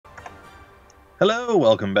Hello,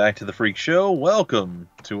 welcome back to the Freak Show. Welcome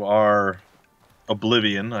to our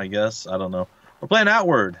Oblivion, I guess. I don't know. We're playing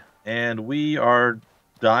Outward, and we are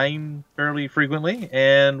dying fairly frequently,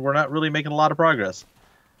 and we're not really making a lot of progress.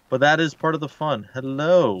 But that is part of the fun.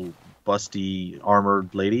 Hello, busty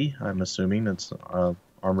armored lady. I'm assuming it's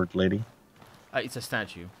armored lady. It's a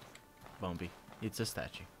statue, Bumpy. It's a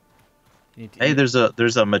statue. Hey, there's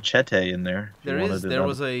a machete in there. There is. There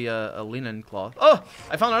was a linen cloth. Oh,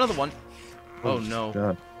 I found another one. Oh no.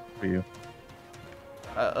 God, for you.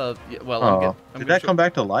 Yeah, well, Oh, did that come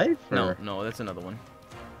back to life? Or? No, no, that's another one.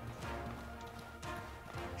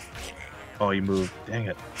 Oh, he moved. Dang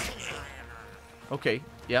it. Okay.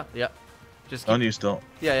 Yeah, yeah. Just On you still.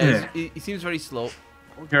 Yeah, yeah. He seems very slow.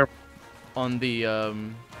 Oh, careful. On the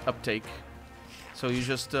uptake. So you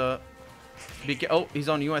just oh, he's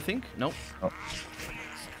on you, I think. Nope. Oh.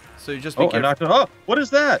 So you just be careful. Oh, what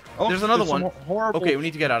is that? Oh, there's another one. Horrible. Okay, we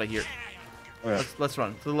need to get out of here. Oh, yeah. Let's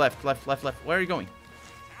run to the left, left. Where are you going?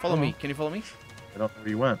 Follow me. Can you follow me? I don't know where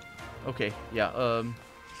you went. Okay. Yeah. Do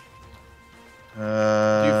you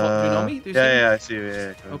know me? Do you see me? Yeah, I see you.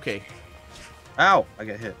 Yeah. Okay. Ow! I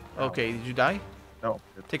got hit. Ow. Okay. Did you die? No.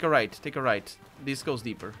 Take a right. Take a right. This goes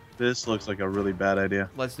deeper. This looks like a really bad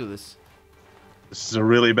idea. Let's do this. This is a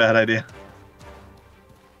really bad idea.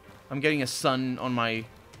 I'm getting a sun on my...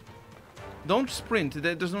 Don't sprint.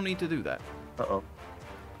 There's no need to do that. Uh-oh.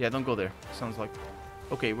 Yeah, don't go there. Sounds like...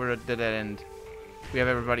 Okay, we're at the dead end. We have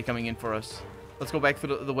everybody coming in for us. Let's go back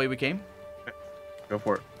through the way we came. Okay. Go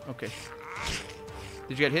for it. Okay.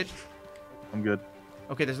 Did you get hit? I'm good.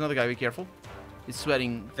 Okay, there's another guy. Be careful. He's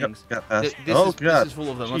sweating things. Got past. This is full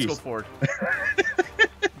of them. Jeez. Let's go forward.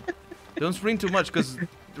 Don't sprint too much, because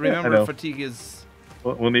remember, fatigue is...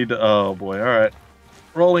 We'll need to... Oh, boy. All right.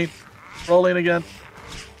 Rolling. Rolling again.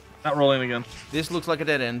 Not rolling again. This looks like a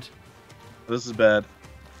dead end. This is bad.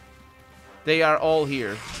 They are all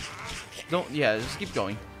here. Yeah, just keep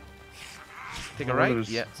going. Take a right?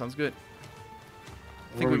 Yeah, sounds good.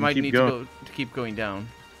 I think we might need to keep going down.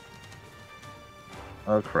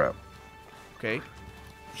 Oh, crap. Okay.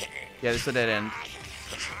 Yeah, it's a dead end.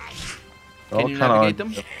 They're Can you navigate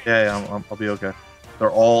them? Yeah, I'll be okay. They're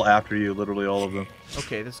all after you, literally all of them.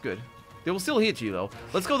 Okay, that's good. They will still hit you, though.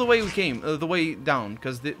 Let's go the way we came, the way down,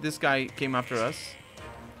 because this guy came after us.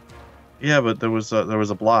 Yeah, but there was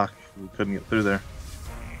a block. We couldn't get through there.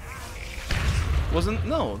 Wasn't?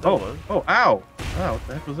 No, there was. Oh, ow! Ow, what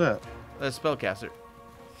the heck was that? A spellcaster.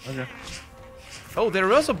 Okay. Oh, there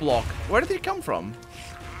was a block. Where did it come from?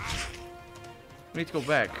 We need to go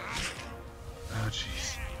back. Oh,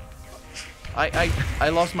 jeez. I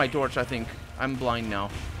lost my torch, I think. I'm blind now.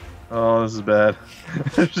 Oh, this is bad.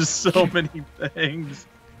 There's just so many things.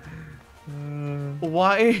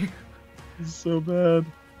 Why? This is so bad.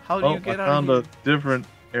 How do you get out of here? I found a different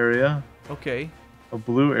area. Okay. A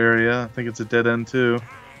blue area. I think it's a dead end, too.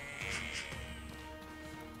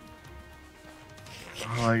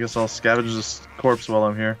 Oh, I guess I'll scavenge this corpse while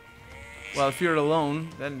I'm here. Well, if you're alone,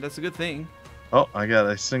 then that's a good thing. Oh, I got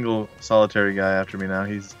a single solitary guy after me now.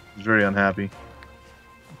 He's very unhappy.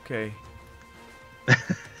 Okay.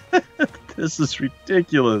 This is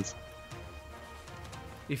ridiculous.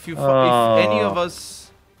 If any of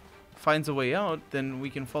us finds a way out, then we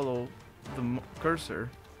can follow the cursor.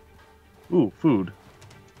 Ooh, food.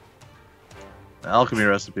 Alchemy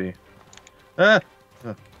recipe. Ah!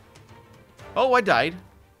 Oh, I died.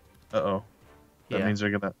 Uh-oh. That Yeah. means they're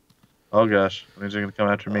gonna... Oh, gosh. That means they're gonna come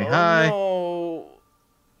after me. Oh, Hi! No.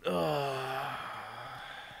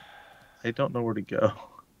 I don't know where to go.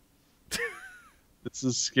 This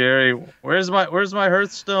is scary. Where's my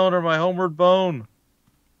hearthstone or my homeward bone?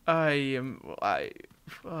 Yeah.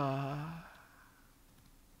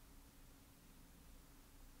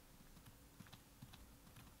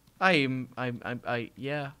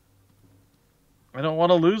 I don't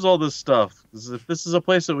want to lose all this stuff. If this is a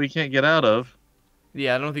place that we can't get out of.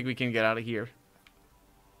 Yeah, I don't think we can get out of here.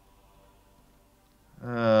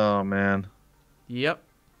 Oh, man. Yep.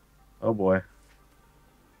 Oh, boy.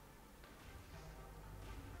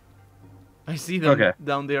 I see them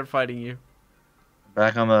down there fighting you.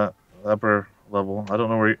 Back on the upper level. I don't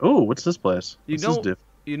know where you... Oh, what's this place? You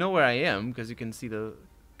know where I am, because you can see the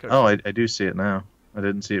cursor. Oh, I do see it now. I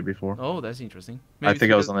didn't see it before. Oh, that's interesting. Maybe I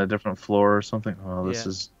think I was on a different floor or something. Oh, this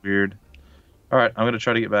is weird. Alright, I'm going to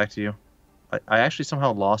try to get back to you. I actually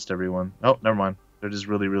somehow lost everyone. Oh, never mind. They're just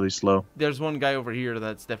really, really slow. There's one guy over here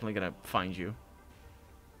that's definitely going to find you.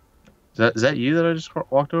 Is that you that I just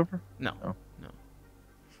walked over? No. Oh. No.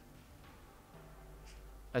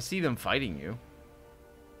 I see them fighting you.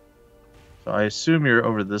 So I assume you're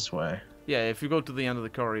over this way. Yeah, if you go to the end of the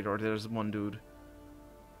corridor, there's one dude.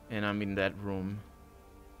 and I'm in that room.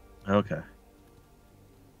 Okay.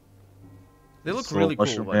 They look really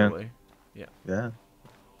cool, by the way. Yeah. Yeah.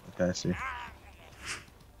 Okay, I see.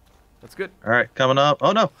 That's good. All right, coming up.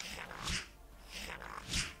 Oh no.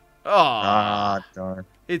 Oh. Ah, darn.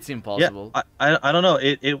 It's impossible. Yeah, I don't know.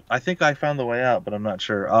 I think I found the way out, but I'm not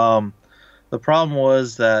sure. The problem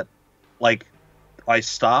was that, like, I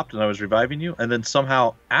stopped and I was reviving you, and then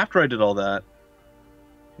somehow after I did all that,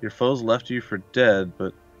 your foes left you for dead.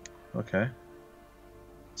 But okay.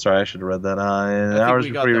 Sorry, I should have read that. Hours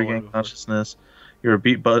before you regain consciousness, you were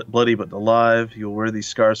beat, bloody, but alive. You'll wear these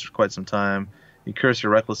scars for quite some time. You curse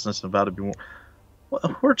your recklessness and about to be more.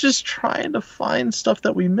 Well, we're just trying to find stuff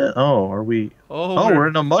that we missed. Oh, are we? Oh, we're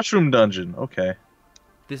in a mushroom dungeon. Okay.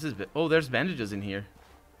 This is. Oh, there's bandages in here.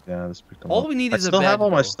 Yeah, this picked them all up. we need is a bed. I still have all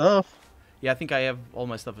my stuff. Yeah, I think I have all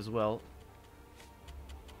my stuff as well.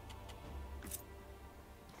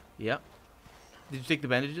 Yeah. Did you take the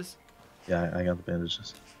bandages? Yeah, I got the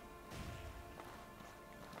bandages.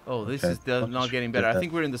 Oh, this is not getting better. I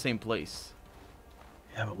think we're in the same place.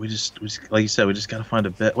 Yeah, but we just like you said, we just gotta find a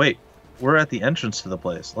bed. Wait, we're at the entrance to the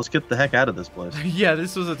place. Let's get the heck out of this place. Yeah,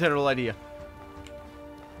 this was a terrible idea.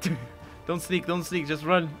 Don't sneak, just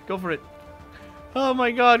run. Go for it. Oh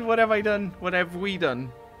my god, what have I done? What have we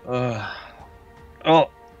done? Oh,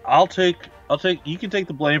 I'll take you can take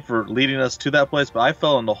the blame for leading us to that place, but I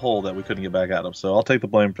fell in the hole that we couldn't get back out of, so I'll take the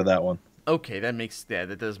blame for that one. Okay,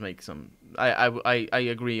 that does make some I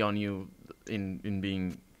agree on you in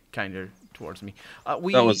being kinder towards me. That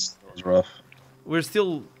was rough. We're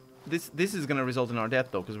still this is gonna result in our death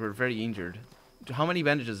though, because we're very injured. How many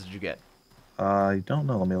bandages did you get? I don't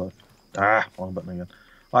know. Let me look. Wrong button again.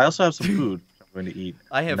 I also have some food I'm going to eat.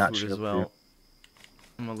 I have food as well.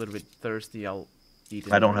 I'm a little bit thirsty. I'll eat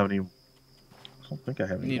it. I don't have any. I don't think I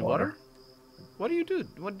have any water. What do you do?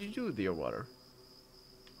 What did you do with your water?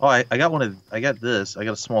 Oh, I got one of. I got this. I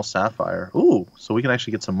got a small sapphire. Ooh, so we can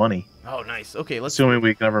actually get some money. Oh, nice. Okay, let's. Assuming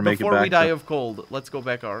we can ever make it back. Before we die of cold, let's go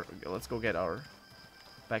get our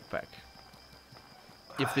backpack.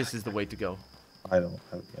 If this is the way to go. I don't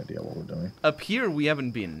have any idea what we're doing. Up here, we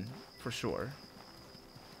haven't been for sure.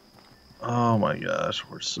 Oh my gosh,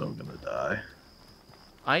 we're so gonna die.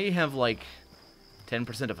 I have like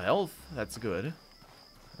 10% of health. That's good.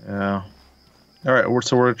 Yeah. All right,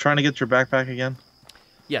 so we're trying to get your backpack again.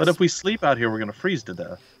 Yes. But if we sleep out here, we're gonna freeze to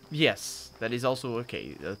death. Yes, that is also a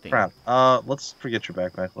thing. Crap. Let's forget your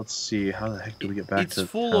backpack. Let's see how the heck do we get back to. It's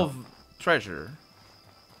full of treasure.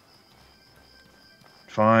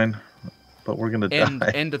 Fine, but we're gonna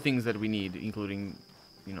die. And the things that we need, including,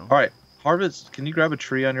 you know. All right, Harvest. Can you grab a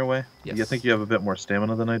tree on your way? Yes. You think you have a bit more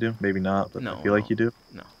stamina than I do? Maybe not, but no, I feel like you do.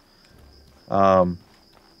 No.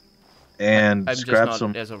 And I'm just just grab not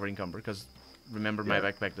some. as over encumbered because remember my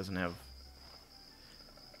backpack doesn't have.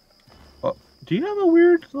 Do you have a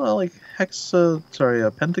weird like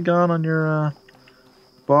pentagon on your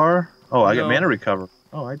bar? Oh, I got mana recover.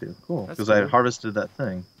 Oh, I do. Cool. Because I harvested that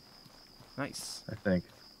thing. Nice. I think.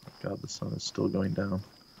 Oh, God, the sun is still going down.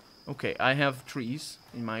 Okay, I have trees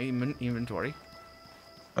in my inventory.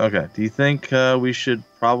 Okay. Do you think we should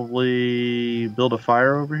probably build a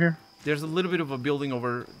fire over here? There's a little bit of a building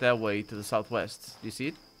over that way to the southwest. Do you see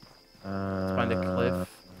it? It's behind a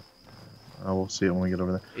cliff. We'll see it when we get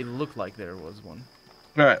over there. It looked like there was one.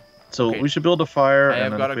 All right. So we should build a fire. I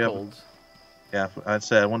have got a cold. Yeah, I'd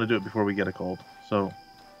say I want to do it before we get a cold. So.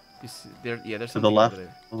 There's to the left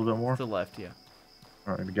a little bit more. To the left, yeah.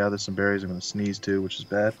 All right, I'm gonna gather some berries. I'm gonna sneeze too, which is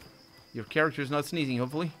bad. Your character's not sneezing,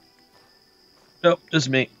 hopefully. Nope, just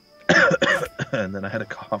me. And then I had a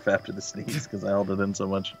cough after the sneeze because I held it in so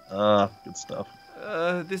much. Good stuff.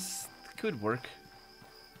 This could work.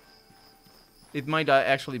 It might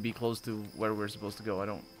actually be close to where we're supposed to go. I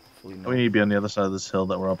don't fully know. We need to be on the other side of this hill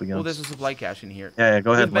that we're up against. Oh, there's a supply cache in here. Yeah,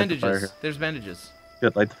 go ahead. There's bandages. There's bandages.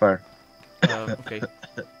 Good, light the fire. Okay.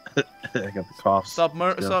 I got the cough.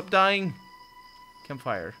 Stop dying.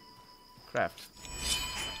 Campfire. Craft.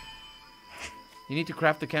 You need to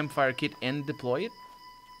craft the campfire kit and deploy it?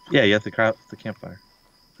 Yeah, you have to craft the campfire.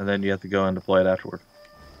 And then you have to go and deploy it afterward.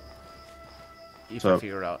 If I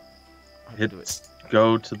figure out how to do it.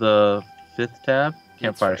 Go to the 5th tab.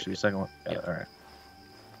 Campfire should be the second one. Got it. All right.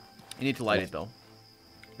 You need to light it, though.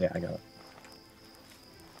 Yeah, I got it.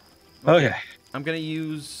 Okay. I'm going to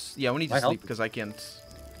use... Yeah, we need to sleep because I can't...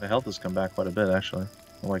 My health has come back quite a bit, actually.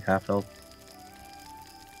 I'm like half health.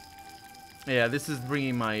 Yeah, this is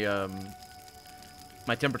bringing my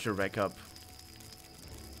my temperature back up.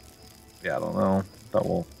 Yeah, I don't know. That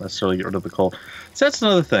will necessarily get rid of the cold. So that's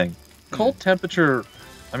another thing. Cold temperature,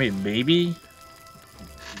 I mean, maybe.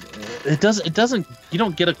 It doesn't. You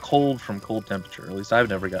don't get a cold from cold temperature. At least I've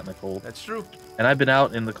never gotten a cold. That's true. And I've been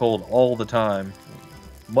out in the cold all the time,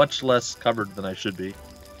 much less covered than I should be.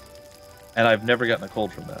 And I've never gotten a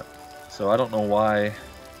cold from that. So I don't know why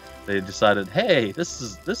they decided, hey, this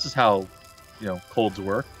is how, colds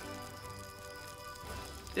work.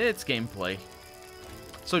 It's gameplay.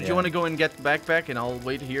 So do Yeah. you want to go and get the backpack, and I'll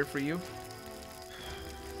wait here for you?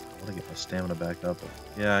 I want to get my stamina back up. But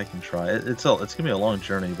yeah, I can try. It's gonna be a long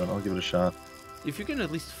journey, but I'll give it a shot. If you can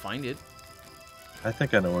at least find it. I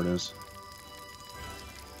think I know where it is.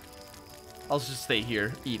 I'll just stay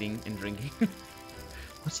here, eating and drinking.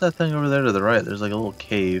 What's that thing over there to the right? There's like a little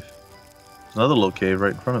cave. There's another little cave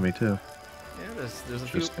right in front of me too. Yeah, there's a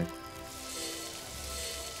few. Interesting.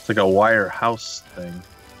 It's like a wire house thing.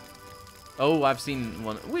 Oh, I've seen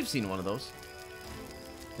one. We've seen one of those.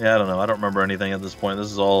 Yeah, I don't know. I don't remember anything at this point.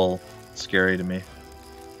 This is all scary to me.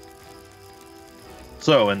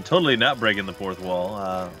 So, and totally not breaking the fourth wall,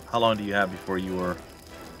 how long do you have before you are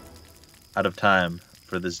out of time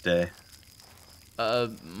for this day?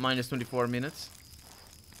 Minus 24 minutes.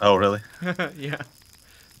 Oh, really? Yeah.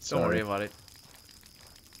 Sorry. Don't worry about it.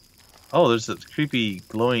 Oh, there's a creepy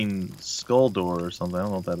glowing skull door or something. I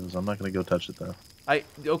don't know what that is. I'm not going to go touch it, though.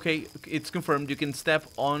 Okay, it's confirmed. You can step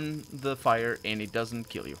on the fire and it doesn't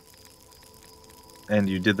kill you. And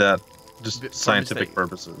you did that just By scientific mistake.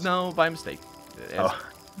 purposes. No, by mistake. Oh.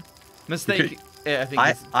 Mistake. I think.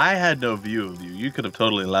 I had no view of you. You could have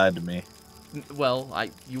totally lied to me. Well,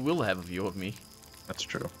 you will have a view of me. That's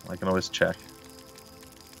true. I can always check.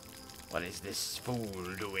 What is this fool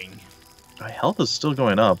doing? My health is still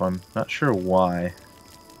going up. I'm not sure why.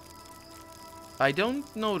 I don't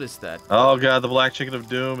notice that. Oh god, the black chicken of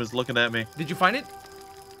doom is looking at me. Did you find it?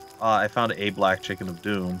 I found a black chicken of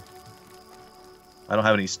doom. I don't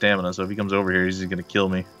have any stamina, so if he comes over here, he's just gonna kill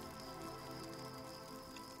me.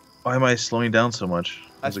 Why am I slowing down so much?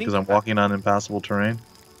 Is it because I'm walking on impassable terrain?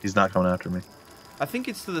 He's not coming after me. I think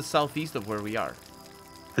it's to the southeast of where we are.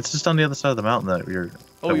 It's just on the other side of the mountain that we're.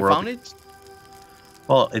 Oh, you found it?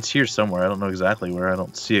 Well, it's here somewhere. I don't know exactly where. I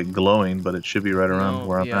don't see it glowing, but it should be right around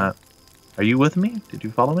where I'm at. Are you with me? Did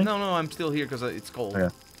you follow me? No, I'm still here because it's cold.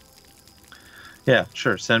 Okay. Yeah,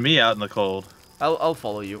 sure. Send me out in the cold. I'll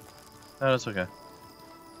follow you. No, that's okay.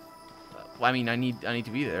 Well, I mean, I need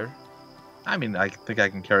to be there. I mean, I think I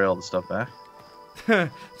can carry all the stuff back.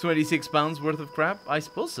 26 pounds worth of crap? I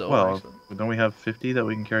suppose so. Well, actually. don't we have 50 that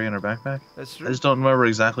we can carry in our backpack? That's I true. just don't remember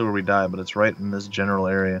exactly where we died, but it's right in this general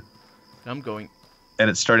area. I'm going. And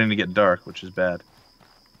it's starting to get dark, which is bad.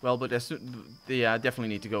 Well, but I definitely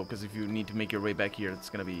need to go, because if you need to make your way back here, it's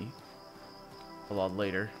going to be a lot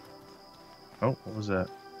later. Oh, what was that?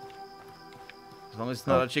 As long as it's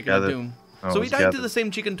not a chicken of doom. So we died to the same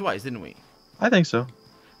chicken twice, didn't we? I think so.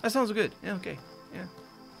 That sounds good. Yeah, okay. Yeah.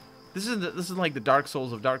 This is like the Dark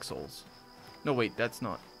Souls of Dark Souls. No, wait, that's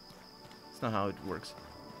not. That's not how it works.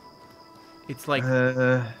 It's like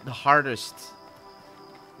the hardest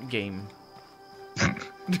game.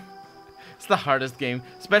 It's the hardest game,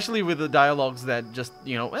 especially with the dialogues that just,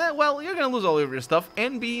 well, you're gonna lose all of your stuff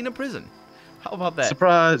and be in a prison. How about that?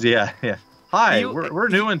 Surprise! Yeah. Hi, we're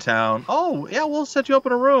new in town. Oh, yeah, we'll set you up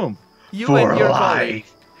in a room. You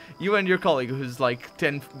and your colleague, who's like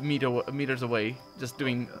 10 meters away, just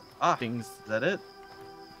doing things. Is that it?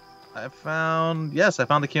 Yes, I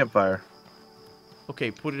found the campfire. Okay,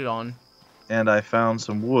 put it on. And I found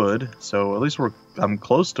some wood, so at least I'm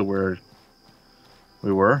close to where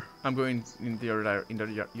we were. I'm going in your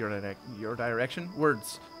direction.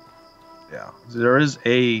 Words. Yeah, there is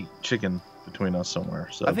a chicken between us somewhere.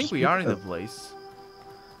 So I think we are in the place.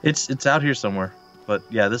 It's out here somewhere. But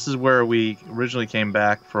yeah, this is where we originally came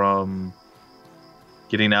back from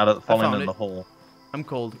getting falling in the hole. I'm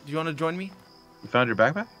cold. Do you want to join me? You found your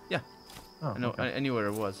backpack? Yeah. Oh, I knew where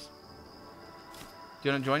it was. Do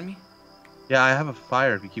you want to join me? Yeah, I have a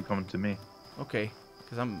fire if you keep coming to me. Okay,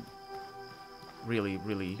 because I'm really...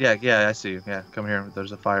 Yeah, I see you. Yeah, come here.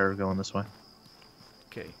 There's a fire going this way.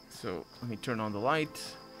 Okay, so let me turn on the light.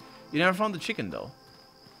 You never found the chicken, though.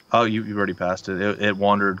 Oh, you've already passed it. It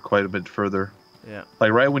wandered quite a bit further. Yeah.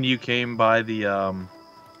 Like right when you came by the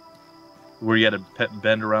where you had to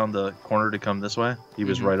bend around the corner to come this way, he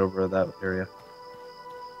was right over that area.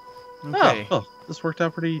 Okay. Oh, this worked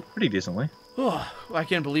out pretty decently. Oh, I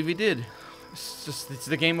can't believe we did. It's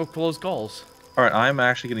the game of close calls. All right, I'm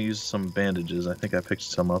actually going to use some bandages. I think I picked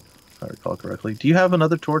some up, if I recall correctly. Do you have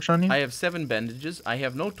another torch on you? I have 7 bandages. I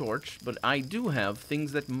have no torch, but I do have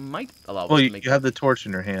things that might allow us to make... you have the torch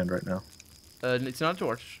in your hand right now. It's not a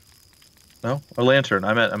torch. No? A lantern.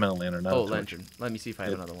 I meant a lantern, not a torch. lantern. Let me see if I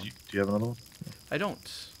have another one. Do you have another one? I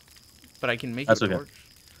don't. But I can make That's a okay. torch.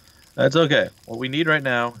 That's okay. What we need right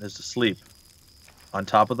now is to sleep on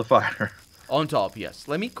top of the fire. On top, yes.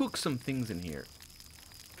 Let me cook some things in here.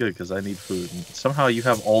 Good, because I need food. And somehow you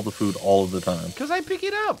have all the food all of the time. Because I pick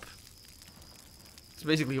it up. It's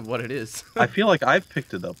basically what it is. I feel like I've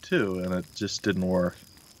picked it up too, and it just didn't work.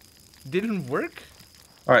 Didn't work?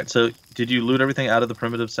 All right, so did you loot everything out of the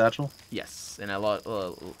primitive satchel? Yes, and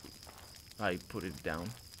I put it down.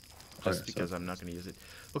 Just because I'm not going to use it.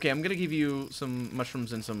 Okay, I'm going to give you some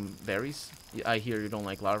mushrooms and some berries. I hear you don't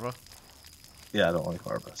like larvae. Yeah, I don't like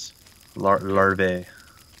larvas. Larvae.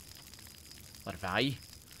 Larvae?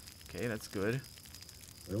 Okay, that's good.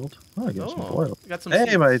 Boiled? Oh, I got some boiled. Got some hey,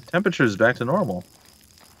 seeds. my temperature is back to normal.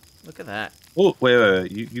 Look at that. Oh,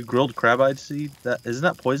 wait. You grilled crab-eyed seed? Isn't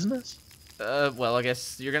that poisonous? Well, I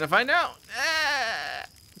guess you're going to find out. Ah!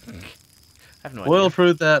 I have no idea. Boiled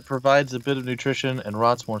fruit that provides a bit of nutrition and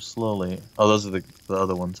rots more slowly. Oh, those are the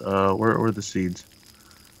other ones. Where are the seeds?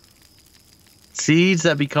 Seeds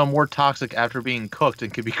that become more toxic after being cooked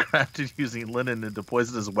and can be crafted using linen into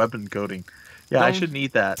poisonous weapon coating. Yeah, I shouldn't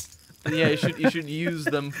eat that. Yeah, you should use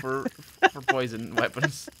them for poison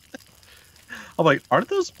weapons. I'm like, aren't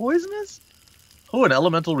those poisonous? Oh, an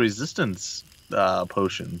elemental resistance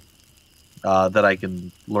potion that I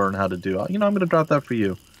can learn how to do. You know, I'm going to drop that for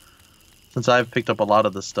you. Since I've picked up a lot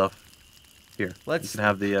of the stuff. Here, you can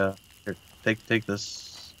have the... here, take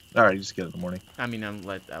this. All right, you just get it in the morning. I mean, I'll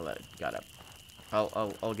let it got up.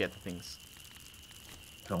 I'll get the things.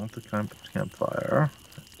 Don't want the campfire.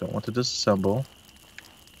 Don't want to disassemble.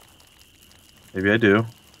 Maybe I do.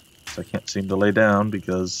 I can't seem to lay down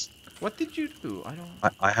because... What did you do? I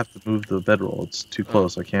don't... I have to move the bedroll. It's too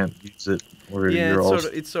close. I can't use it where you're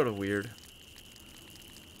it's sort of weird.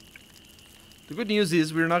 The good news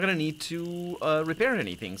is we're not going to need to repair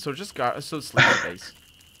anything, so just sleep space.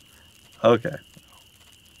 Okay.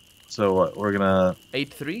 So what? We're gonna...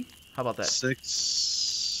 8-3? How about that?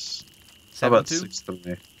 6... 7-2? How about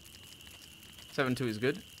 6-3? 7-2 is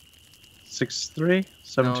good? 6-3?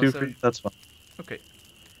 7-2? That's fine. Okay.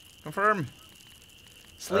 Confirm.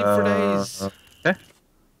 Sleep for days. Okay.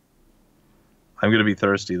 I'm gonna be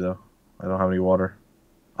thirsty though. I don't have any water.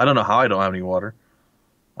 I don't know how I don't have any water.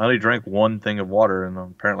 I only drank one thing of water and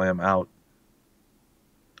apparently I'm out.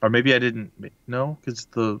 Or maybe I didn't. No, because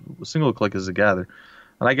the single click is a gather.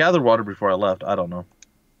 And I gathered water before I left. I don't know.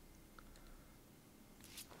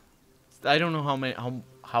 I don't know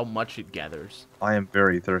how much it gathers. I am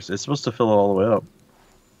very thirsty. It's supposed to fill it all the way up.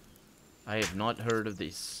 I have not heard of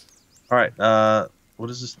this. All right. What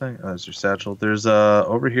is this thing? Oh, it's your satchel. There's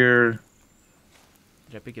over here.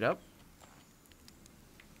 Did I pick it up?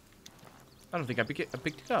 I don't think I picked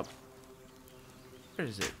it up. Where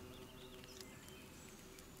is it?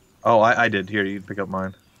 Oh, I did. Here, you can pick up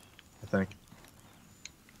mine. I think.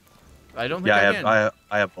 I don't think I can.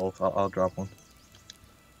 I have both. I'll drop one.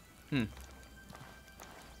 Hmm.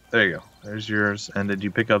 There you go. There's yours. And did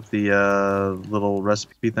you pick up the little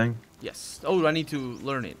recipe thing? Yes. Oh, I need to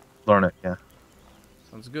learn it. Learn it, yeah.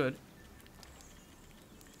 Sounds good.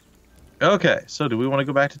 Okay, so do we want to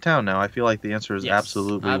go back to town now? I feel like the answer is Yes,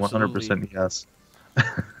 absolutely 100% yes.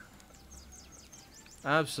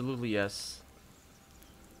 Absolutely yes.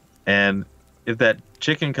 And if that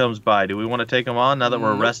chicken comes by, do we want to take him on now that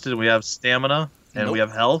we're rested and we have stamina and we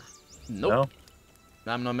have health? Nope.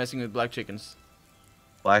 No? I'm not messing with black chickens.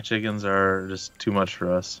 Black chickens are just too much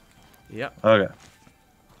for us. Yep. Okay.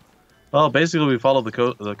 Well, basically we follow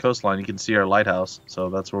the coastline. You can see our lighthouse, so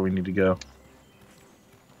that's where we need to go.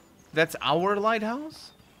 That's our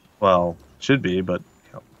lighthouse? Well, should be, but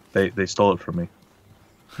you know, they stole it from me.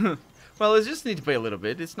 Well, I just need to pay a little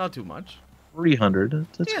bit. It's not too much. 300.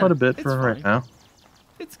 That's quite a bit for right now.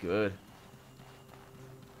 It's good.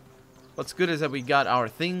 What's good is that we got our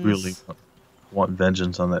things. Really want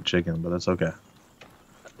vengeance on that chicken, but it's okay.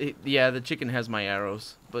 Yeah, the chicken has my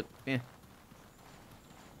arrows, but eh.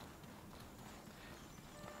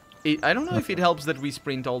 I don't know if it helps that we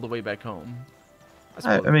sprint all the way back home.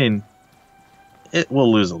 I mean, it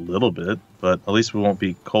will lose a little bit, but at least we won't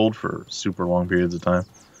be cold for super long periods of time.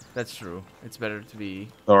 That's true. It's better to be...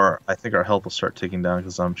 Or I think our health will start ticking down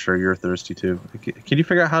because I'm sure you're thirsty too. Can you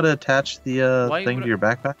figure out how to attach the thing to your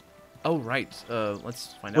backpack? Oh, right.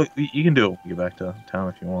 Let's find out. You can do it when you get back to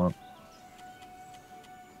town if you want.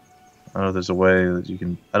 I don't know if there's a way that you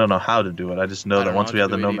can... I don't know how to do it. I just know that once we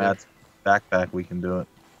have the Nomad's backpack, we can do it.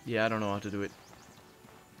 Yeah, I don't know how to do it.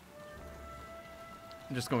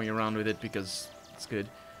 I'm just going around with it because it's good.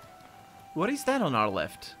 What is that on our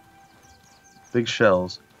left? Big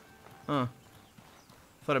shells. Huh.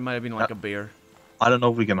 Thought it might have been like a bear. I don't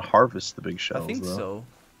know if we can harvest the big shells, I think though. so.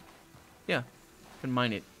 Yeah. Can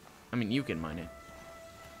mine it. I mean, you can mine it.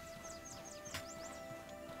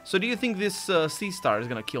 So do you think this sea star is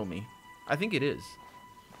gonna kill me? I think it is.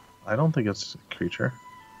 I don't think it's a creature.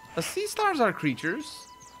 Sea stars are creatures.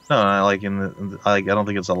 No, I like I don't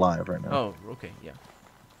think it's alive right now. Oh, okay, yeah.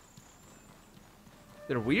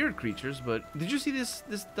 They're weird creatures, but did you see this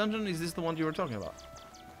dungeon? Is this the one you were talking about?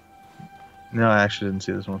 No, I actually didn't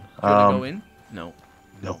see this one. Do you want to go in? No.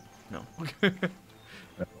 No.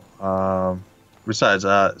 No. Besides,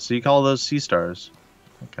 so you call those sea stars?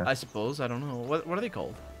 Okay. I suppose. I don't know. What are they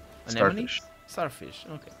called? Starfish. Starfish.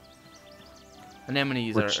 Okay.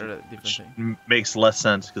 Anemones Which, are a different thing. Makes less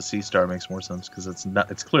sense because sea star makes more sense because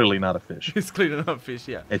it's clearly not a fish. It's clearly not fish.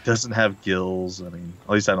 Yeah. It doesn't have gills. I mean,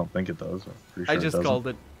 at least I don't think it does. I'm pretty sure I just it called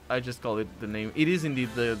it. I just called it the name. It is indeed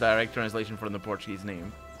the direct translation from the Portuguese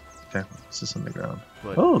name. Okay, this is on the ground.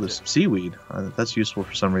 But oh, there's some seaweed. That's useful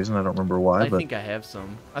for some reason. I don't remember why. I think I have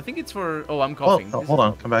some. I think it's for. Oh, I'm coughing. Oh, hold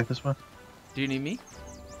on. Come back this way. Do you need me?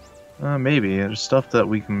 Maybe. There's stuff that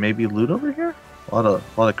we can maybe loot over here. A lot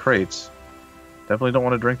of crates. Definitely don't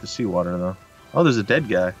want to drink the seawater though. Oh, there's a dead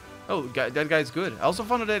guy. Oh, that guy's good. I also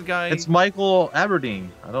found a dead guy. It's Michael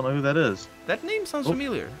Aberdeen. I don't know who that is. That name sounds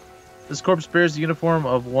familiar. This corpse bears the uniform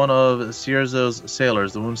of one of Cierzo's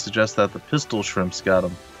sailors. The wound suggests that the pistol shrimps got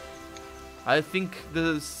him. I think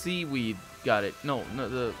the seaweed got it. No,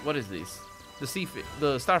 what is this?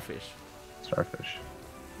 The starfish. Starfish.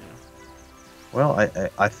 Yeah. Well,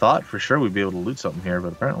 I thought for sure we'd be able to loot something here,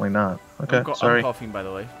 but apparently not. Okay, sorry. I'm coughing, by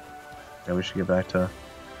the way. Yeah, we should get back to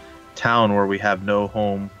town where we have no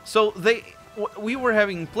home. So we were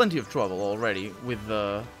having plenty of trouble already with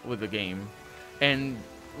the game, and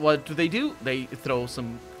what do? They throw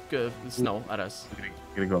some snow at us. We're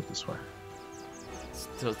gonna go up this way.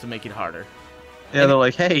 To make it harder. Yeah, they're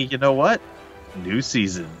like, hey, you know what? New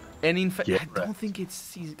season. And in fact, I don't think it's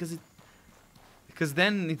season because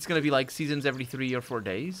then it's gonna be like seasons every 3 or 4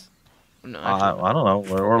 days. No, I don't know.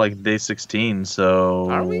 We're like day 16, so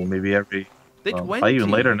are we? Maybe every. Day 20. Probably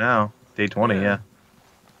even later now. Day 20, yeah.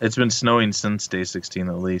 It's been snowing since day 16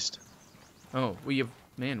 at least. Oh, we've.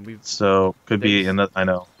 So could days. be another. I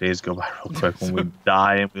know days go by real quick when we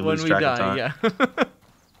die and we lose track of time.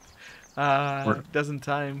 Yeah. Doesn't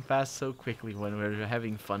time pass so quickly when we're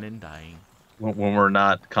having fun and dying? When we're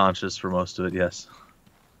not conscious for most of it, yes.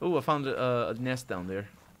 Oh, I found a nest down there.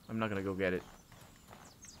 I'm not gonna go get it.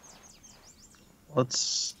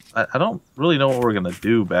 I don't really know what we're gonna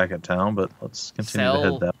do back at town, but let's continue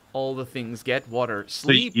to head that. All the things. Get water.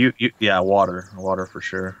 Sleep. So yeah, water for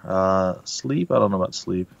sure. Sleep. I don't know about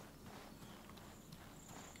sleep.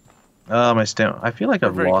 My stamina. I feel like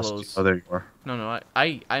I've lost. Close. Oh, there you are. No,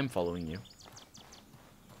 I'm following you.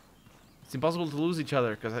 It's impossible to lose each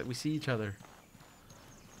other because we see each other.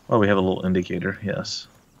 Oh, we have a little indicator. Yes.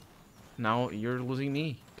 Now you're losing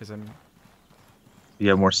me because I'm. You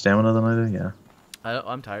have more stamina than I do. Yeah.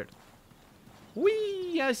 I'm tired.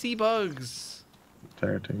 Whee! I see bugs.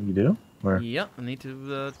 Tired too. You do? Where? Yeah, I need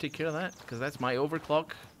to take care of that because that's my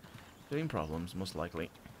overclock doing problems most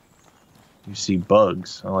likely. You see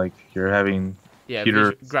bugs. Like you're having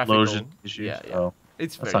computer explosion issues. Yeah. Oh,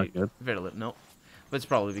 it's that's very not good. very little. No, but it's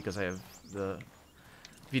probably because I have the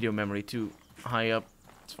video memory too high up.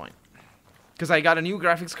 It's fine. Because I got a new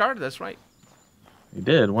graphics card. That's right. You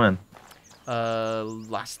did when?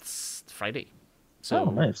 Last Friday. So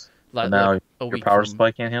nice. Now your power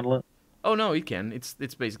supply can't handle it. Oh no, it can. It's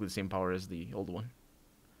basically the same power as the old one.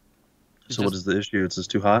 So what is the issue? It's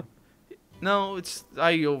just too hot. No, it's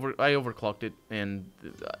I overclocked it, and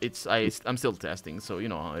I'm still testing. So you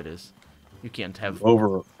know how it is. You can't have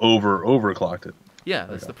overclocked it. Yeah,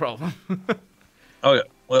 that's the problem. Okay,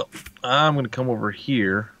 well, I'm gonna come over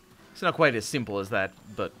here. It's not quite as simple as that,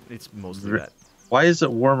 but it's mostly that. Why is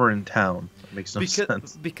it warmer in town? That makes no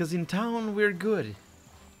sense. Because in town we're good,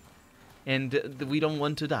 and we don't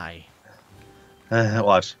want to die.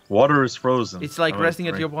 Watch, water is frozen. It's like resting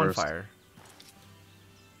at your bonfire.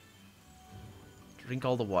 Drink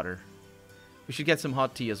all the water. We should get some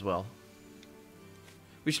hot tea as well.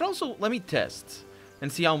 We should also let me test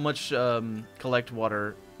and see how much collect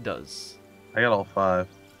water does. I got all 5,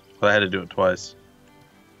 but I had to do it twice.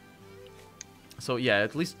 So yeah,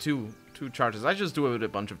 at least two charges. I just do it a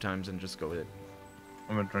bunch of times and just go with it.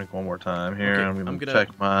 I'm gonna drink one more time here. Okay, I'm gonna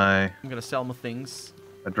check my. I'm gonna sell my things.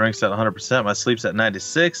 My drink's at 100%. My sleep's at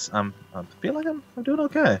 96. I feel like I'm doing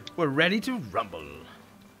okay. We're ready to rumble.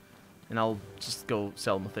 And I'll just go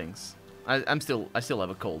sell my things. I still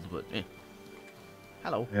have a cold, but eh.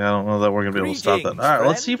 Hello. Yeah, I don't know that we're gonna be able to stop that. All right,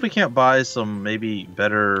 let's see if we can't buy some maybe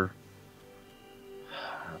better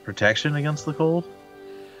protection against the cold.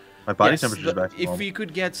 My body temperature's back to normal. If we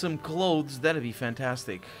could get some clothes, that'd be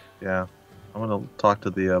fantastic. Yeah, I'm gonna talk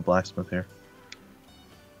to the blacksmith here.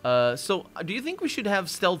 Do you think we should have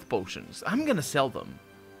stealth potions? I'm gonna sell them.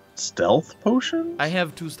 Stealth potions? I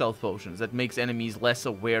have 2 stealth potions that makes enemies less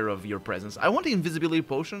aware of your presence. I want the invisibility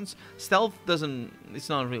potions. Stealth doesn't... It's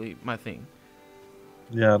not really my thing.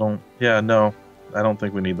 Yeah, no. I don't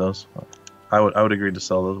think we need those. I would agree to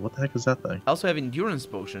sell those. What the heck is that thing? I also have endurance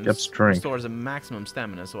potions. Yep, strength. Restores a maximum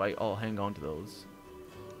stamina, so I'll hang on to those.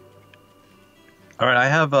 Alright, I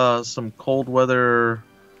have some cold weather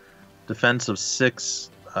defense of 6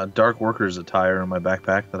 dark workers attire in my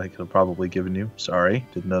backpack that I could have probably given you. Sorry,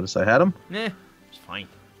 didn't notice I had them. Nah, it's fine.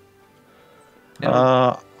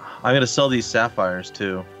 I'm gonna sell these sapphires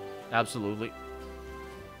too. Absolutely.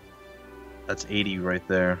 That's 80 right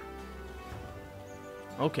there.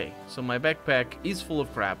 Okay, so my backpack is full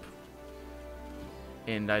of crap.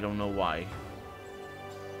 And I don't know why.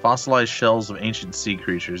 Fossilized shells of ancient sea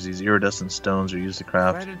creatures. These iridescent stones are used to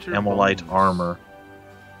craft Predator amylite bones. armor.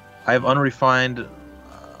 I have unrefined...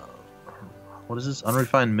 what is this?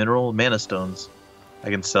 Unrefined mineral mana stones. I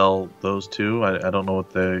can sell those too. I don't know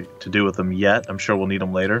what to do with them yet. I'm sure we'll need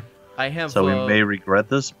them later. I have... So we may regret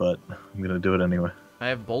this, but I'm going to do it anyway. I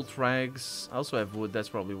have bolt rags. I also have wood. That's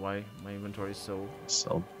probably why my inventory is so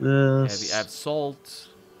Sell this. heavy. I have salt,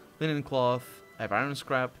 linen cloth. I have iron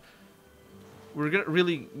scrap. We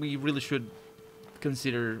really should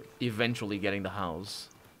consider eventually getting the house.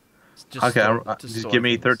 Okay, just give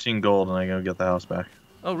me 13 gold and I go get the house back.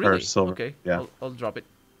 Oh, really? Or silver. Okay. Yeah. I'll drop it.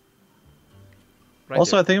 Right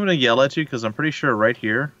Also, there. I think I'm going to yell at you because I'm pretty sure right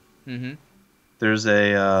here there's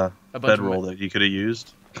a bunch bedroll that you could have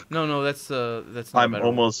used. No, that's not. I'm a bedroll.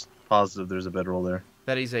 almost positive there's a bedroll there.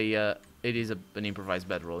 That is an improvised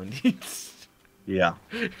bedroll indeed. Yeah.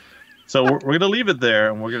 So we're going to leave it there,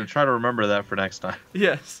 and we're going to try to remember that for next time.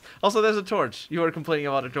 Yes. Also, there's a torch. You were complaining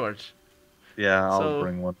about a torch. Yeah, I'll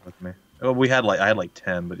bring one with me. Oh, I had like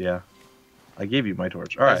 10, but yeah. I gave you my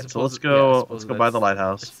torch. All right, so let's go by the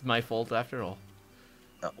lighthouse. It's my fault after all.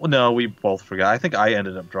 Well, no, we both forgot. I think I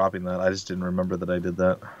ended up dropping that. I just didn't remember that I did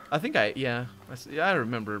that. I think I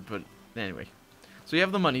remember, but anyway. So you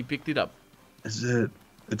have the money, picked it up. Is it?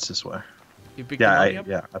 It's this way. You picked the money up?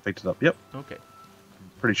 Yeah, I picked it up. Yep. Okay.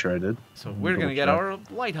 Pretty sure I did. So we're gonna get our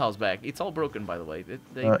lighthouse back. It's all broken, by the way.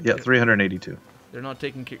 Yeah, 382. They're not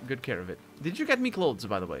taking good care of it. Did you get me clothes,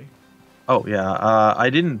 by the way? Oh, yeah.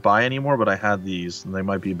 I didn't buy any more, but I had these, and they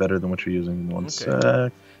might be better than what you're using. One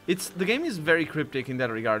sec. The game is very cryptic in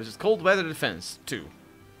that regard. It's cold weather defense 2.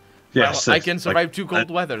 Yes, well, I can survive 2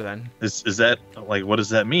 cold weather then. Is that like what does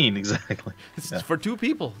that mean exactly? It's for 2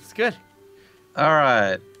 people. It's good. All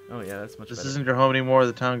right. Oh yeah, that's much better. This isn't your home anymore.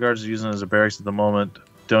 The town guards are using it as a barracks at the moment.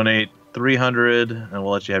 Donate 300, and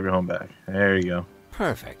we'll let you have your home back. There you go.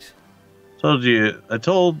 Perfect. I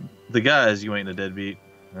told the guys you ain't a deadbeat.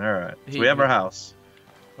 All right. So we have our house.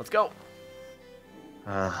 Let's go.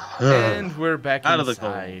 And And we're back out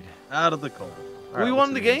inside. Out of the cold. All right, We let's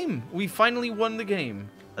won the see. game. We finally won the game.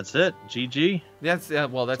 That's it. GG. That's So it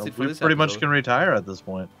for we this pretty much episode. can retire at this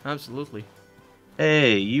point. Absolutely.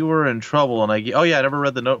 Hey, you were in trouble, and oh yeah, I never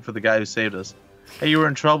read the note for the guy who saved us. Hey, you were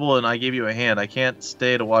in trouble, and I gave you a hand. I can't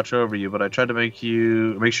stay to watch over you, but I tried to make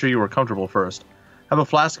sure you were comfortable first. Have a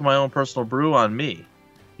flask of my own personal brew on me.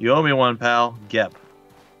 You owe me one, pal. Gep.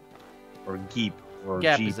 Or Geep. Or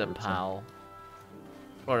Gap Jeep is a or something. pal.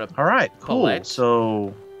 Or a All right, cool. Paulette?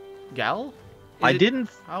 So gal? I didn't.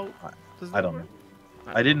 How does that I don't work?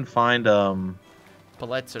 know. I didn't find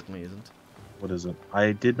Paulette certainly isn't. what is it?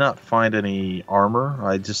 I did not find any armor.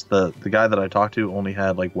 I just the guy that I talked to only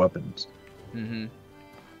had like weapons. Mm-hmm.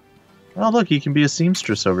 Oh look, you can be a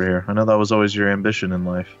seamstress over here. I know that was always your ambition in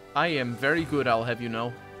life. I am very good, I'll have you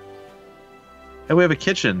know. Hey, we have a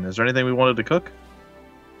kitchen. Is there anything we wanted to cook?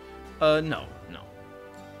 No.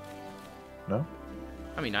 No?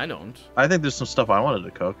 I mean, I don't. I think there's some stuff I wanted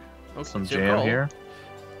to cook. Okay, Some it's your jam call. here.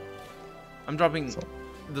 I'm dropping So-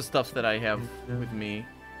 the stuff that I have with me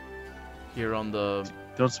here on the...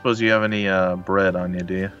 Don't suppose you have any bread on you,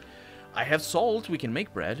 do you? I have salt. We can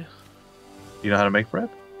make bread. You know how to make bread?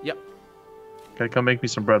 Yep. Okay, come make me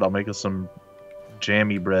some bread. I'll make us some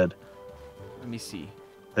jammy bread. Let me see.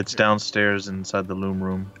 It's downstairs inside the loom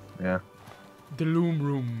room. Yeah. The loom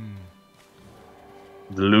room.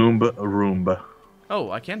 The loom room.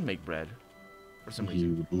 Oh, I can't make bread. For some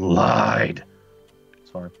reason. You lied. It's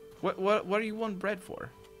fine. What do you want bread for?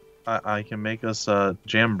 I can make us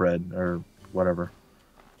jam bread or whatever.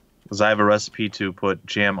 Because I have a recipe to put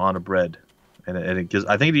jam on a bread, and it gives.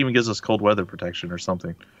 I think it even gives us cold weather protection or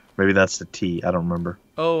something. Maybe that's the tea. I don't remember.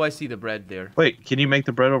 Oh, I see the bread there. Wait, can you make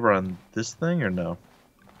the bread over on this thing or no?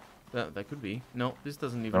 That could be. No, this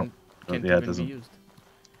doesn't even can't yeah, it even doesn't. be used.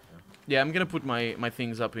 Yeah, I'm gonna put my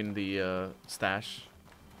things up in the stash.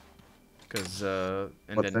 Cause and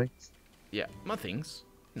What then things? yeah, my things.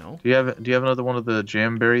 No, Do you have another one of the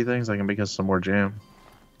jamberry things? I can make us some more jam.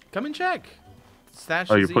 come and check. Stash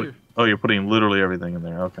Oh, is here. you're putting literally everything in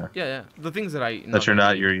there. Okay. Yeah, yeah. The things that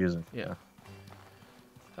That you're using. Yeah.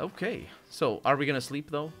 Okay. So, are we gonna sleep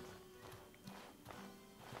though?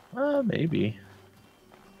 Maybe.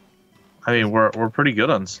 I mean, we're pretty good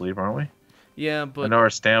on sleep, aren't we? Yeah, I but know our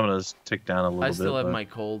stamina's ticked down a little bit. I still have but... my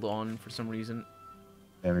cold on for some reason.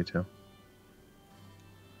 Yeah, me too.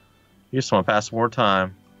 You just want to pass more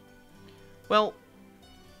time. Well,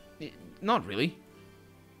 not really.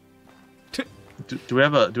 Do we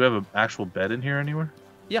have an actual bed in here anywhere?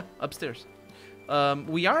 Yeah, upstairs.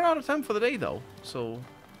 We are out of time for the day though, so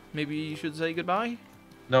maybe you should say goodbye.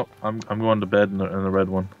 No, I'm going to bed in the red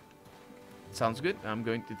one. Sounds good. I'm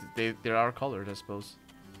going to. They are colored, I suppose.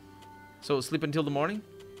 So sleep until the morning.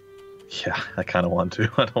 Yeah, I kind of want to.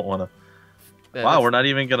 I don't want to. Wow, That's- we're not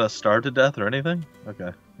even gonna starve to death or anything.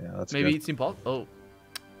 Okay, yeah, that's maybe good. it's impossible. Oh,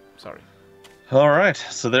 sorry. All right,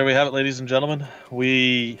 so there we have it, ladies and gentlemen.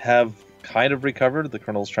 We have kind of recovered. The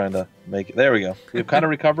Colonel's trying to make it. There we go. We've kind of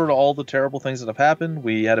recovered all the terrible things that have happened.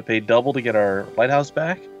 We had to pay double to get our lighthouse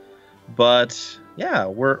back, but yeah,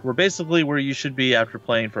 we're basically where you should be after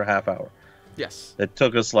playing for a half hour. Yes. It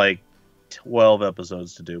took us like 12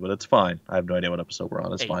 episodes to do, but it's fine. I have no idea what episode we're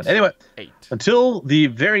on. It's 8. fine. Anyway, 8. until the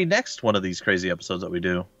very next one of these crazy episodes that we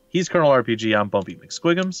do, he's Colonel RPG. I'm Bumpy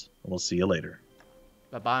McSquigums, and we'll see you later.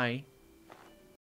 Bye bye.